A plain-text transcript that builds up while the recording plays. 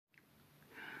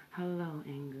Hello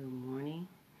and good morning.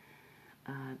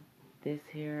 Uh, this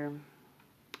here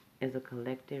is a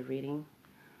collective reading.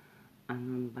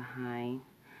 I'm behind,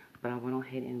 but I went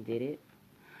ahead and did it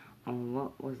on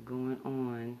what was going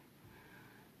on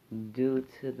due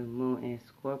to the moon in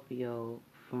Scorpio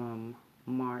from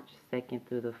March 2nd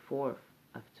through the 4th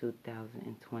of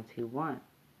 2021.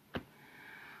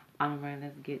 Alright,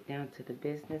 let's get down to the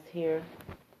business here.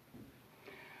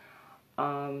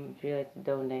 If you'd like to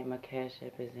donate, my Cash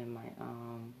App is in my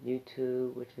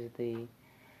YouTube, which is the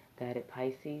Guided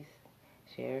Pisces.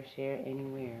 Share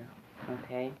anywhere.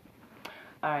 Okay.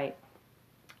 Alright.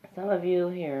 Some of you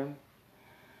here,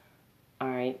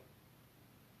 alright,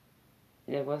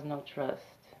 there was no trust,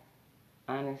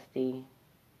 honesty,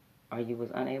 or you was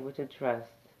unable to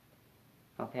trust.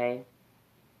 Okay.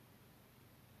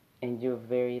 And you're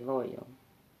very loyal.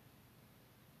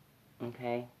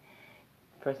 Okay.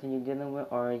 Person you're dealing with,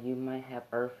 or you might have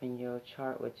Earth in your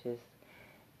chart, which is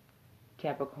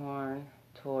Capricorn,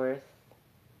 Taurus,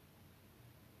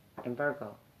 and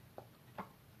Virgo.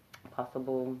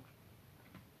 Possible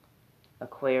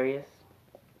Aquarius,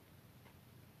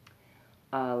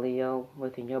 Leo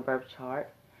within your birth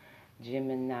chart,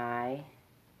 Gemini,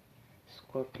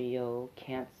 Scorpio,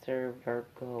 Cancer,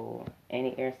 Virgo,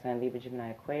 any air sign, Libra, Gemini,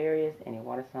 Aquarius, any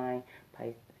water sign,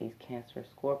 Pisces, Cancer,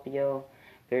 Scorpio.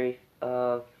 Very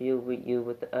few with you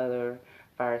with the other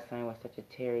fire sign with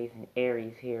Sagittarius and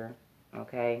Aries here.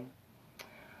 Okay.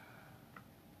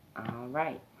 All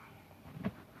right.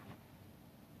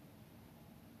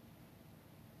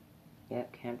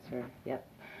 Yep, Cancer. Yep.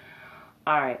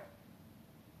 All right.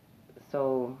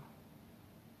 So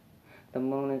the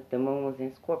moon was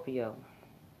in Scorpio,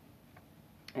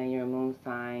 and your moon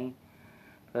sign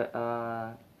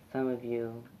for some of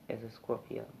you is a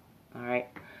Scorpio. All right.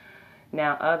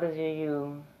 Now, others of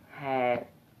you had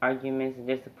arguments and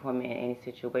disappointment in any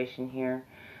situation here.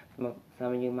 Some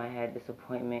of you might have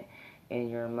disappointment in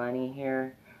your money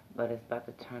here, but it's about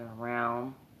to turn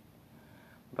around.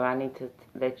 But I need to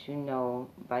let you know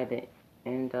by the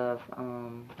end of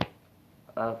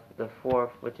the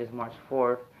 4th, which is March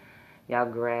 4th, y'all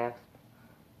grasp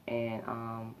and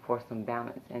for some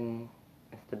balance and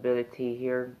stability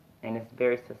here, and it's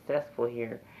very successful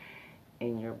here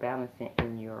in your balancing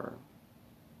in your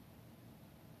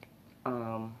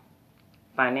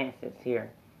finances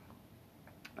here.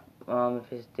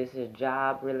 If this is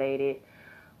job related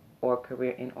or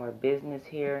career and or business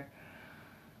here,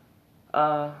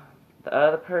 the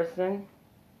other person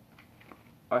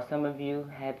or some of you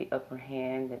had the upper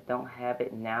hand that don't have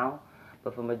it now,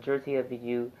 but for majority of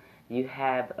you, you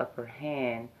have the upper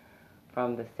hand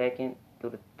from the 2nd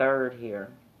through the 3rd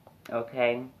here,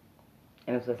 okay?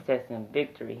 And it's success and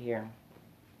victory here.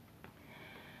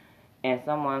 And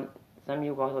some of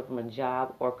you walked away from a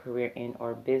job or career in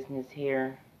or business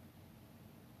here.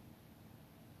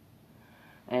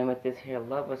 And with this here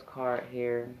Lover's card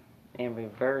here in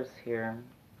reverse here,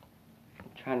 I'm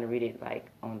trying to read it like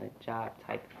on the job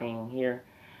type thing here.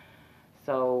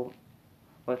 So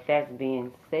with that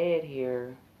being said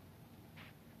here,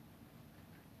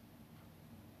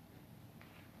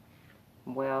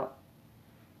 well,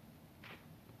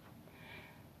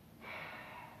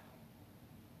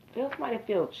 somebody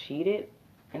feel cheated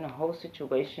in the whole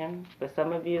situation for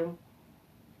some of you.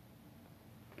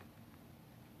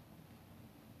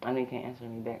 I know you can't answer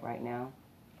me back right now.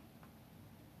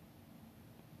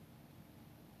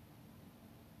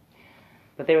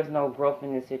 But there was no growth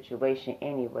in this situation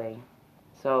anyway.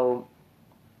 So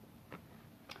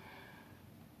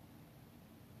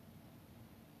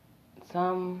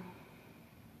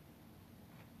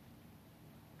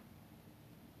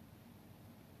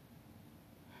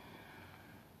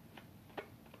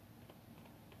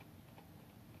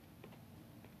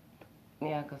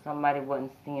yeah, because somebody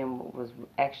wasn't seeing what was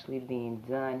actually being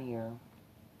done here.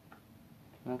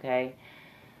 Okay?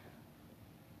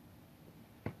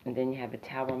 And then you have a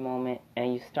tower moment,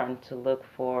 and you're starting to look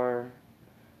for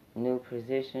new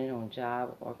position on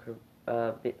job or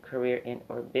career in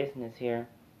or business here.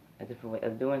 A different way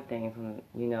of doing things,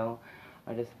 you know,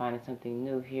 or just finding something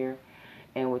new here.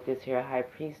 And with this here High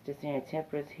Priestess here and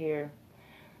Temperance here,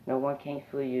 no one can't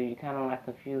fool you. You kind of like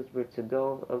confused where to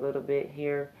go a little bit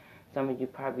here. Some of you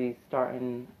probably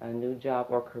starting a new job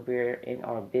or career in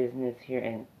or business here,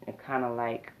 and kind of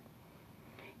like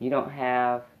you don't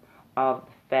have all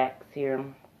the facts here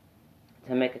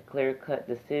to make a clear-cut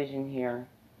decision here.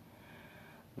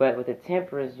 But with the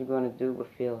Temperance, you're going to do what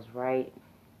feels right.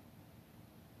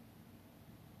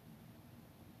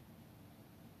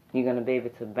 You're going to be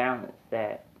able to balance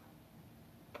that.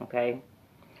 Okay?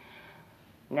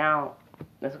 Now,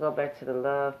 Let's go back to the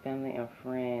love, family, and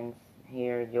friends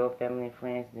here. Your family and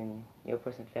friends, and your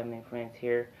person's family and friends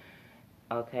here.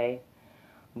 Okay.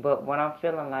 But what I'm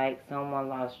feeling like, someone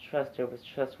lost trust.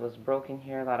 Trust was broken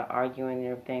here. A lot of arguing and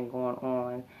everything going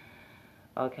on.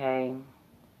 Okay.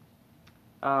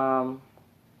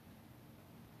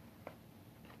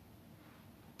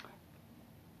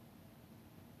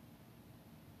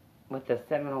 With the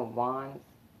Seven of Wands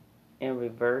in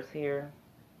reverse here.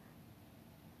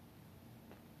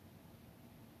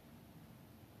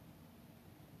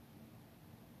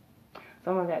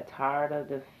 Someone got tired of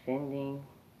defending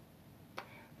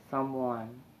someone,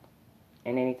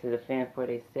 and they need to defend for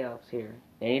themselves here.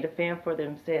 They need to defend for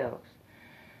themselves.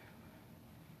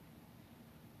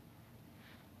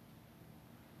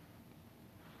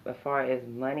 As far as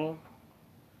money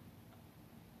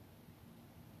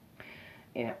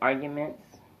and arguments,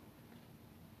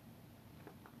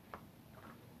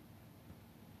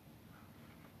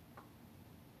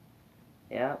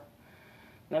 yep.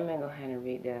 Let me go ahead and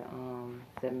read that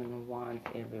Seven of Wands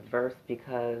in reverse,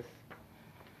 because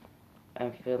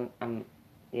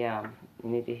yeah, you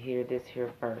need to hear this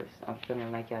here first. I'm feeling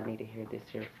like y'all need to hear this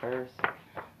here first.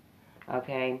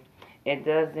 Okay? It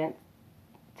doesn't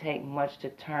take much to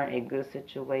turn a good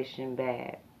situation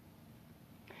bad.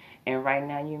 And right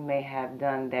now you may have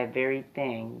done that very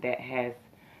thing that has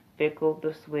fickled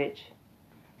the switch,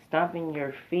 stomping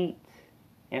your feet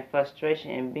in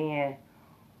frustration and being,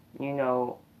 you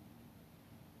know,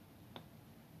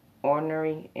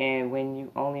 ordinary, and when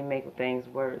you only make things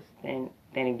worse. Then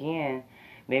again,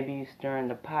 maybe you stirring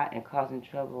the pot and causing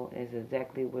trouble is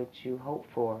exactly what you hope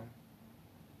for.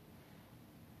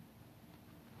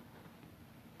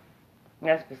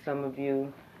 That's for some of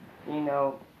you, you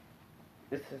know,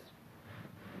 this is,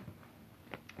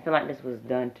 I feel like this was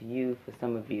done to you for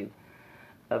some of you.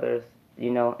 Others, you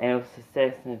know, and it was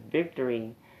success and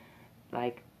victory,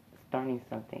 like starting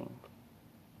something,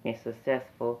 being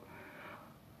successful.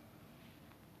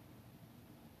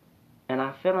 And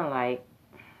I'm feeling like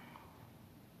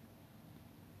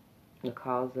the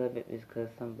cause of it is because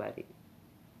somebody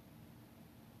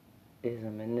is a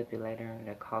manipulator and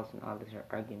they're causing all this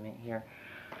argument here.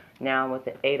 Now with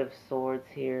the Eight of Swords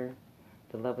here,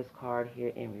 the Lover's card here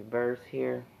in reverse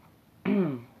here.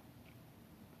 when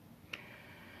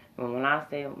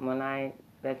I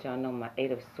let y'all know my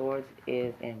Eight of Swords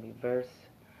is in reverse,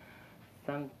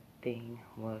 something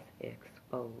was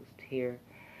exposed here.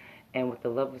 And with the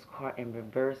Lover's card in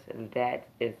reverse, that's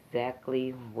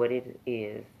exactly what it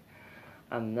is.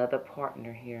 Another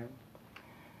partner here.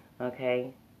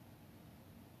 Okay?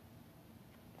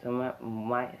 So I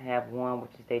might have one,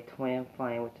 which is a twin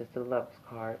flame, which is the Lover's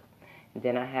card. And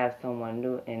then I have someone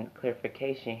new, and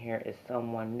clarification here is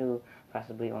someone new,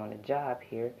 possibly on a job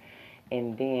here.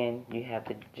 And then you have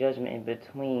the Judgment in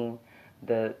between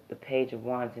the Page of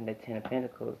Wands and the Ten of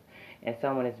Pentacles. And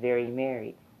someone is very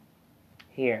married.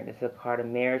 Here, this is a card of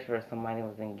marriage where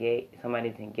somebody's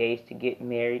engaged to get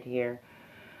married here.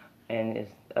 And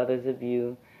it's others of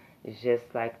you, it's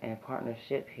just like in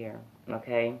partnership here,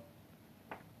 okay?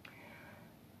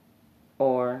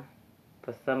 Or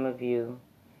for some of you,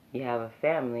 you have a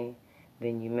family,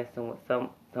 then you're messing with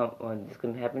or this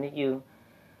could happen to you.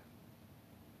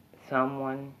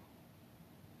 Somebody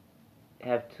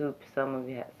has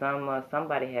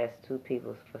two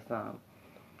people for some.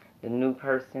 The new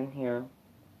person here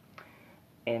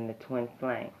and the twin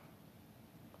flame.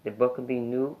 They both can be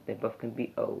new, they both can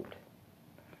be old.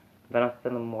 But I'm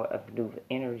feeling more of new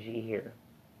energy here.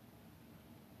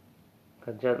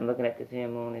 Because just looking at this here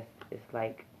moon, it's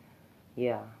like,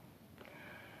 yeah.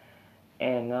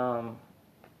 And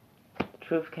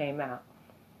truth came out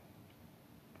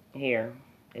here.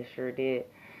 It sure did.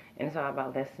 And it's all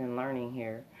about lesson learning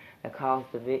here. It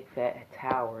caused the big fat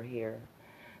tower here.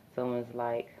 Someone's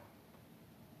like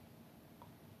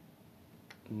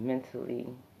mentally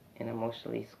and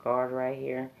emotionally scarred right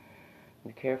here.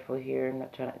 Be careful here,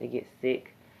 try not to get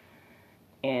sick.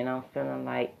 And I'm feeling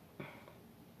like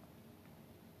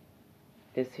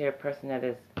this here person that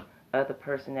is, the other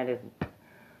person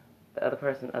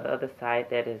on the other side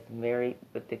that is married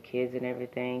with the kids and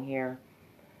everything here.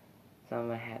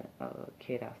 Someone had a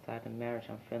kid outside of marriage.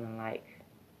 I'm feeling like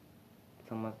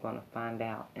someone's going to find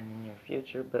out in the near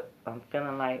future. But I'm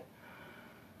feeling like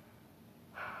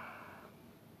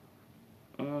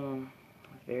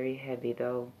very heavy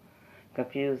though.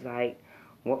 Confused, like,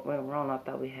 what went wrong? I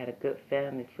thought we had a good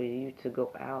family for you to go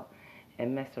out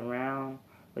and mess around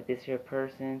with this here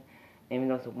person, even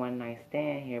though it's a one-night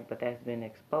stand here, but that's been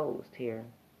exposed here.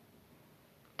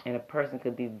 And a person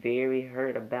could be very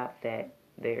hurt about that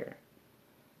there.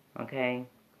 Okay?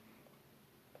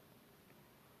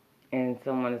 and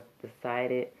someone has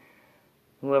decided,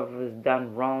 whoever was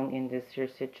done wrong in this here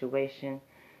situation,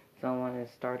 someone is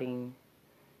starting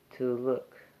to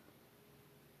look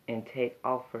and take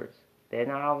offers. They're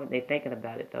not always, they're thinking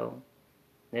about it though.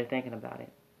 They're thinking about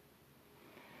it.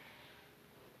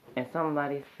 And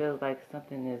somebody feels like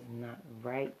something is not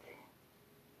right.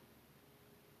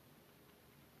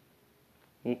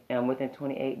 And within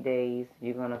 28 days,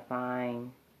 you're going to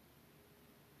find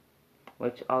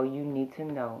which all you need to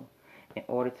know in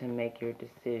order to make your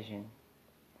decision.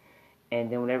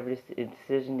 And then whatever this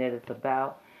decision that it's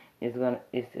about is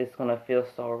it's gonna feel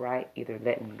so right. Either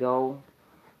letting go,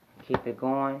 keep it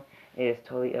going. It is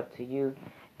totally up to you.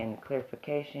 And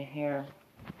clarification here.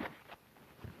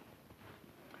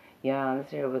 Yeah,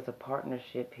 this here was a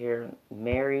partnership here,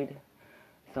 married,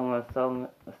 someone's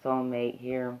soulmate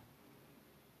here.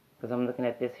 Because I'm looking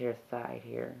at this here side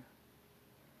here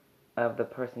of the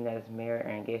person that is married or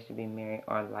engaged to be married,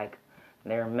 or like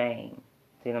their main.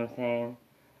 See what I'm saying?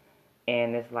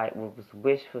 And it's like what was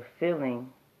wish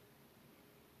fulfilling,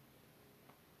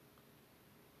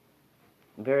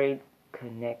 very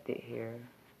connected here,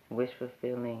 wish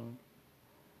fulfilling,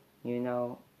 you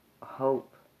know,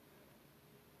 hope.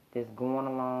 Just going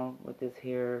along with this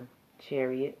here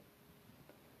chariot,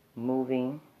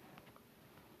 moving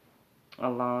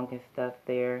along and stuff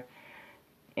there.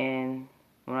 And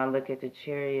when I look at the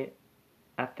chariot,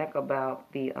 I think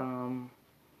about the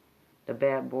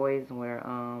Bad Boys, where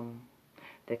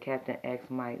the captain asks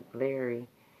Mike Larry,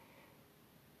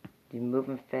 "You're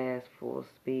moving fast, full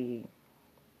speed,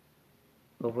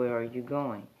 but where are you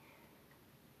going?"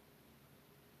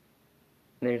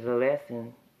 There's a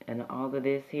lesson in all of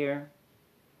this here.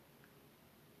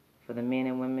 For the men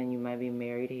and women, you might be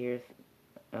married here.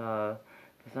 For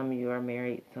some of you are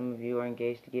married, some of you are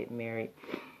engaged to get married,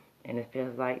 and it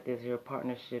feels like this your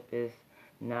partnership is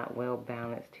not well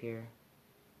balanced here.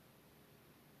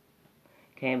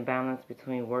 Can't balance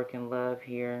between work and love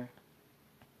here.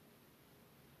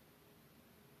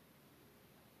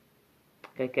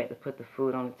 They got to put the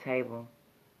food on the table.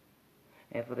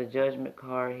 And for the Judgment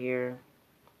card here,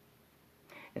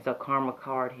 it's a karma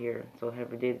card here. So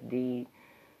whoever did the deed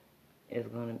is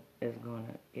gonna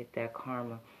get that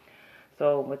karma.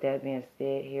 So with that being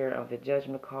said here, of the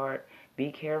Judgment card,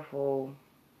 be careful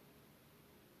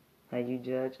how you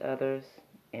judge others,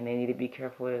 and they need to be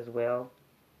careful as well,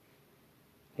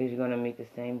 because you're going to make the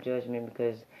same judgment,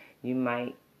 because you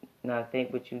might not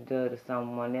think what you do to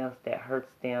someone else that hurts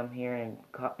them here and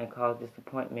cause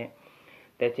disappointment,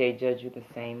 that they judge you the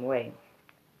same way.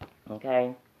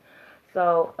 Okay?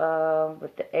 So,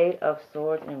 with the Eight of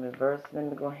Swords in reverse, let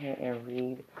me go ahead and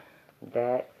read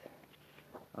that.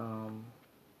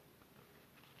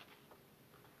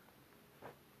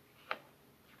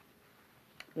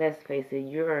 Let's face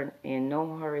it, you're in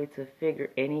no hurry to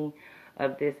figure any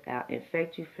of this out. In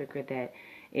fact, you figure that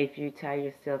if you tie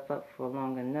yourself up for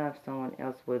long enough, someone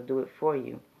else will do it for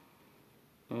you.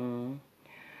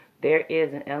 There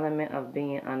is an element of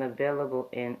being unavailable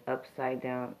and upside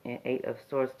down and Eight of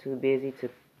Swords, too busy to,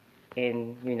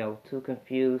 and too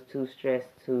confused, too stressed,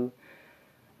 too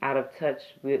out of touch.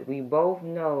 We both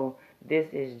know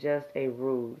this is just a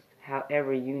ruse.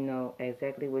 However, you know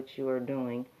exactly what you are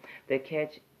doing. The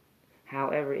catch,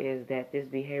 however, is that this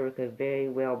behavior could very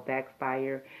well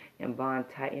backfire and bond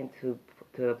tighten to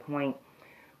the point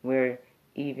where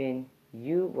even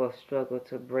you will struggle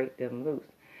to break them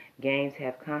loose. Games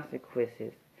have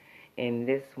consequences, and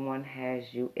this one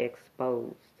has you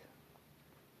exposed.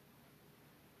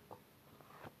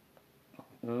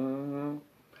 Playing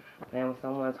with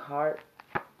someone's heart.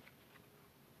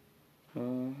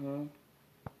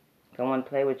 Someone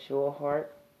play with your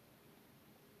heart.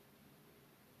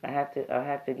 I have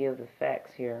to give the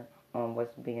facts here on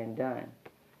what's being done.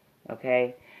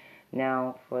 Okay?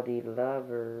 Now for the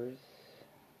lovers.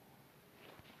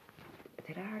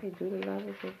 Did I already do the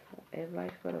lovers?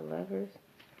 Advice for the lovers?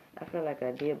 I feel like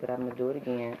I did, but I'm gonna do it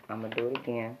again. I'm gonna do it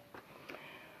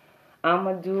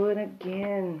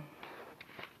again.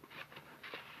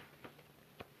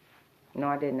 No,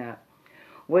 I did not.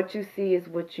 What you see is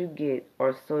what you get,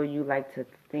 or so you like to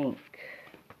think.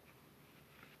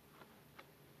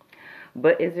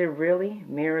 But is it really?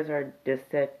 Mirrors are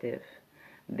deceptive.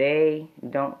 They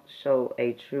don't show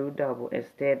a true double.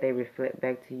 Instead, they reflect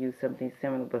back to you something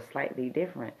similar but slightly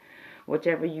different.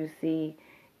 Whichever you see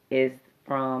is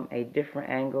from a different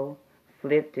angle,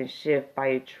 flipped and shift by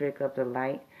a trick of the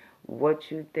light.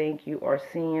 What you think you are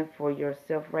seeing for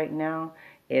yourself right now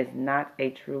is not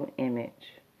a true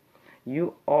image.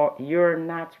 You're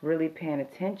not really paying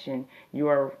attention. You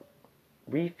are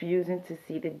refusing to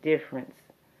see the difference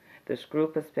the screw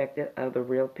perspective of the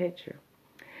real picture.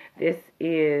 This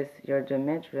is your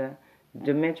demeasurement,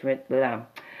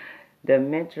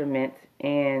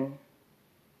 and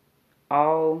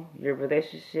all your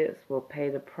relationships will pay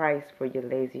the price for your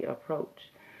lazy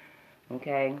approach.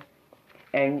 Okay?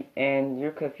 And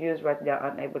you're confused right now,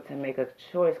 unable to make a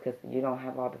choice because you don't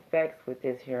have all the facts with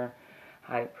this here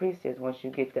High Priestess. Once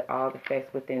you get all the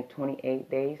facts within 28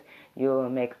 days, you'll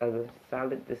make a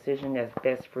solid decision that's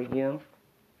best for you,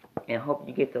 and hope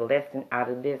you get the lesson out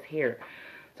of this here.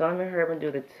 So let me hurry up and do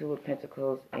the Two of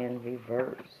Pentacles in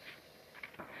reverse.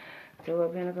 Two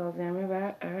of Pentacles in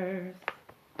reverse. And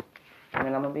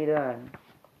then I'm going to be done.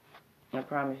 I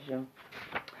promise you.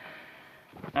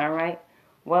 Alright.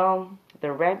 Well,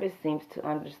 the Rabbit seems to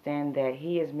understand that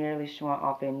he is merely showing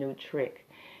off a new trick.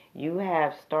 You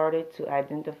have started to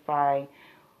identify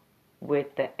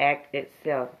with the act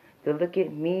itself. The look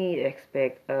at me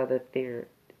aspect of the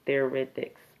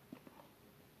theoretics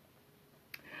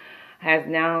has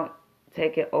now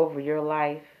taken over your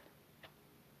life,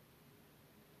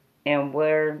 and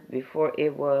where before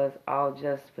it was all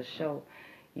just for show,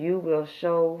 you will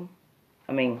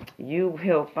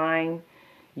find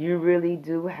you really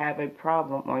do have a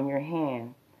problem on your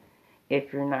hand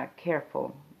if you're not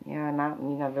careful.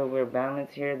 The word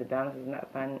balance here. The balance is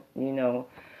not fine,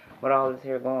 with all this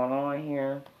here going on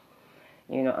here.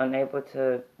 Unable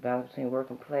to balance between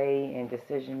work and play and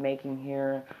decision making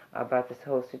here about this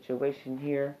whole situation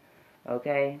here.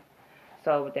 Okay?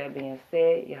 So with that being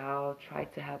said, y'all try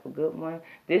to have a good one.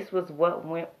 This was what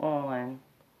went on.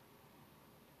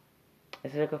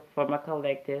 It's for my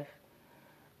collective.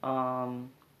 For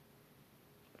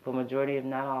majority, if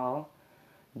not all.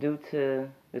 This will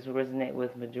resonate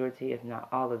with majority, if not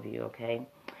all of you, okay?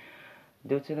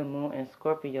 Due to the moon in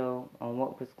Scorpio on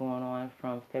what was going on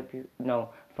from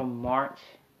March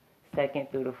 2nd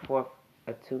through the 4th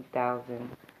of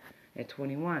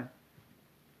 2021.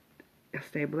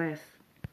 Stay blessed.